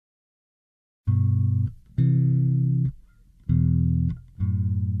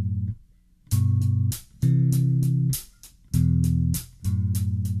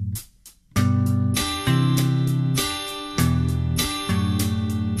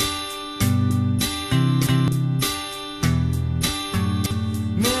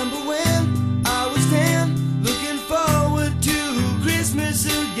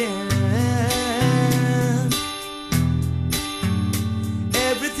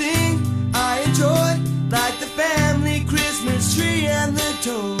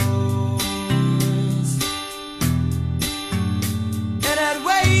toys. And I'd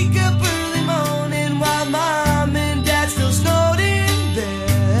wake up early morning while Mom and Dad still snored in bed.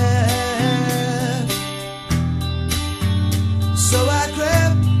 So I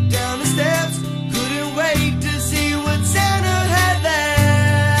crept down the steps, couldn't wait to see what Santa had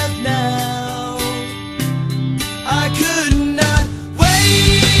left. Now I could not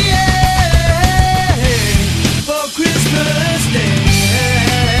wait for Christmas Day.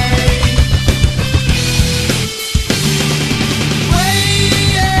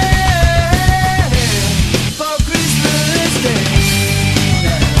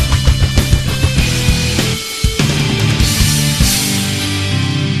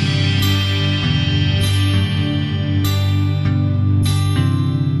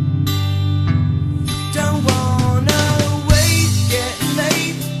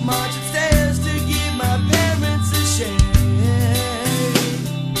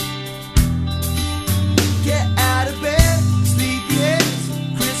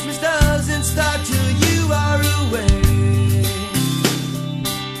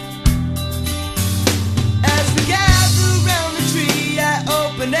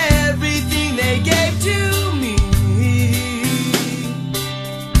 Everything they gave to me,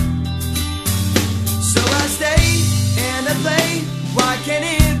 so I stay and I play. Why can't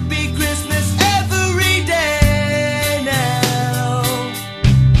it